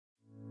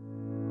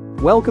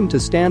Welcome to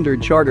Standard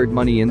Chartered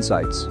Money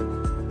Insights,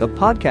 a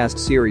podcast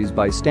series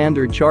by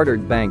Standard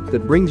Chartered Bank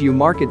that brings you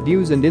market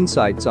views and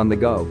insights on the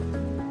go.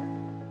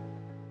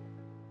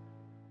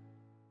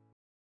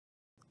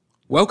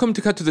 Welcome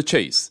to Cut to the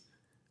Chase.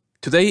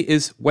 Today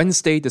is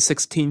Wednesday, the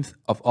 16th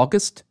of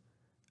August.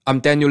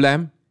 I'm Daniel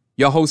Lam,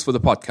 your host for the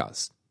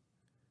podcast.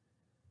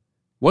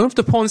 One of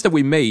the points that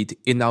we made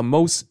in our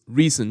most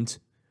recent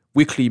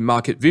weekly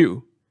market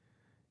view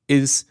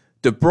is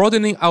the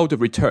broadening out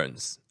of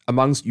returns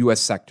amongst U.S.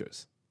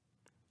 sectors.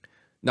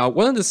 Now,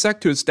 one of the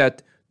sectors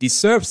that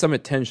deserves some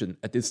attention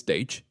at this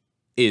stage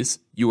is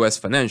U.S.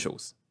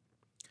 financials.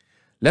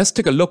 Let's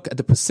take a look at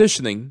the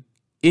positioning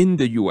in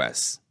the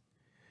U.S.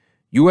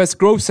 U.S.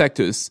 growth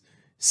sectors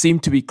seem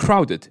to be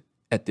crowded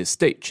at this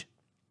stage.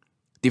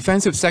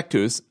 Defensive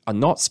sectors are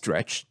not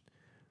stretched,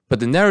 but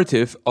the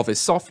narrative of a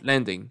soft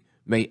landing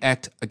may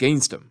act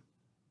against them.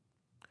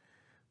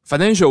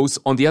 Financials,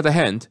 on the other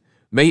hand,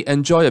 may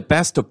enjoy a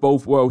best of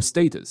both worlds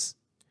status,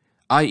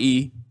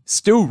 i.e.,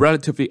 still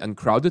relatively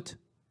uncrowded,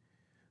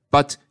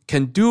 but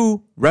can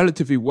do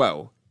relatively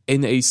well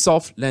in a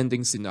soft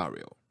landing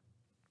scenario.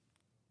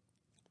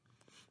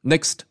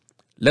 Next,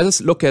 let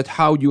us look at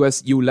how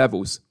US yield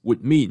levels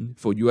would mean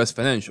for US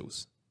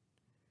financials.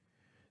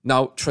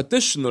 Now,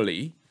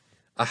 traditionally,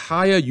 a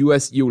higher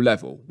US yield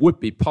level would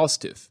be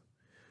positive.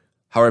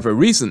 However,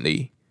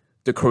 recently,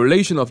 the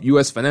correlation of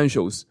US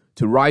financials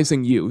to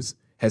rising yields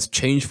has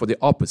changed for the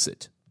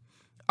opposite,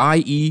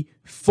 i.e.,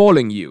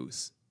 falling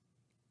yields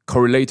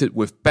correlated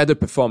with better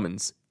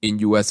performance in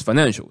US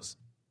financials.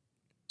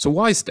 So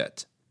why is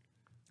that?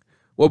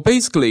 Well,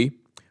 basically,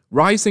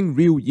 rising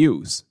real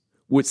yields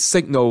would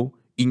signal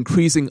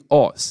increasing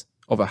odds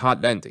of a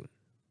hard landing,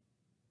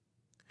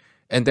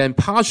 and then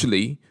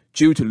partially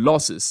due to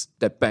losses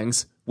that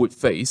banks would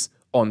face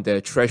on their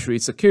treasury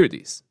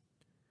securities.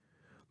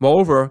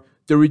 Moreover,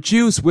 the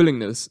reduced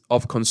willingness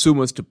of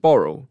consumers to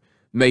borrow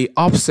may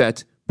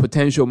offset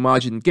potential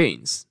margin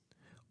gains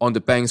on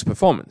the bank's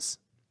performance.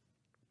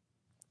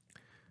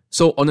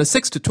 So on a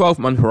 6 to 12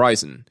 month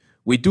horizon,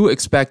 we do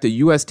expect the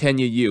US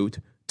 10-year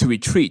yield to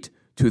retreat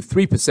to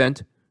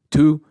 3%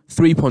 to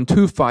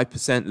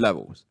 3.25%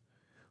 levels,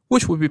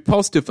 which would be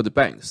positive for the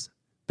banks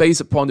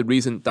based upon the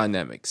recent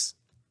dynamics.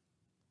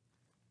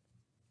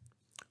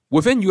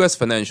 Within US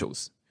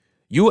financials,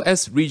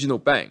 US regional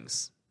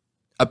banks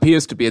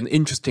appears to be an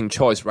interesting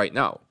choice right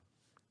now.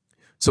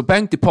 So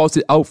bank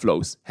deposit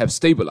outflows have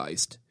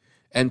stabilized,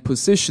 and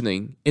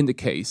positioning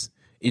indicates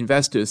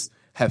investors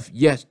have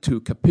yet to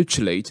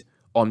capitulate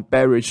on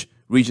bearish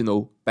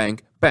regional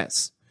bank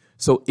bets.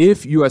 So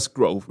if US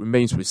growth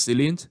remains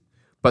resilient,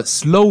 but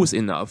slows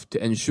enough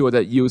to ensure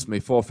that yields may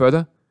fall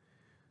further,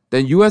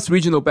 then US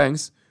regional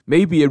banks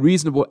may be a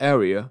reasonable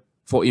area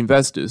for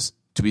investors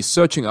to be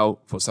searching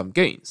out for some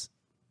gains.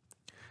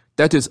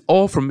 That is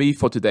all from me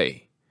for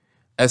today.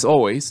 As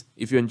always,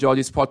 if you enjoy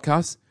this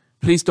podcast,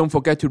 please don't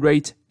forget to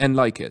rate and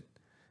like it.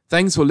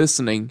 Thanks for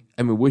listening,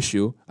 and we wish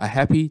you a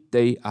happy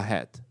day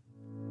ahead.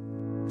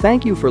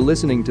 Thank you for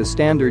listening to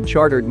Standard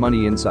Chartered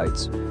Money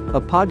Insights,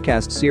 a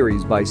podcast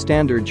series by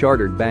Standard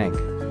Chartered Bank.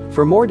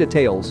 For more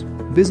details,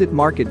 visit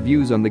Market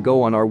Views on the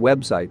Go on our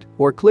website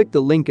or click the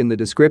link in the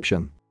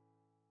description.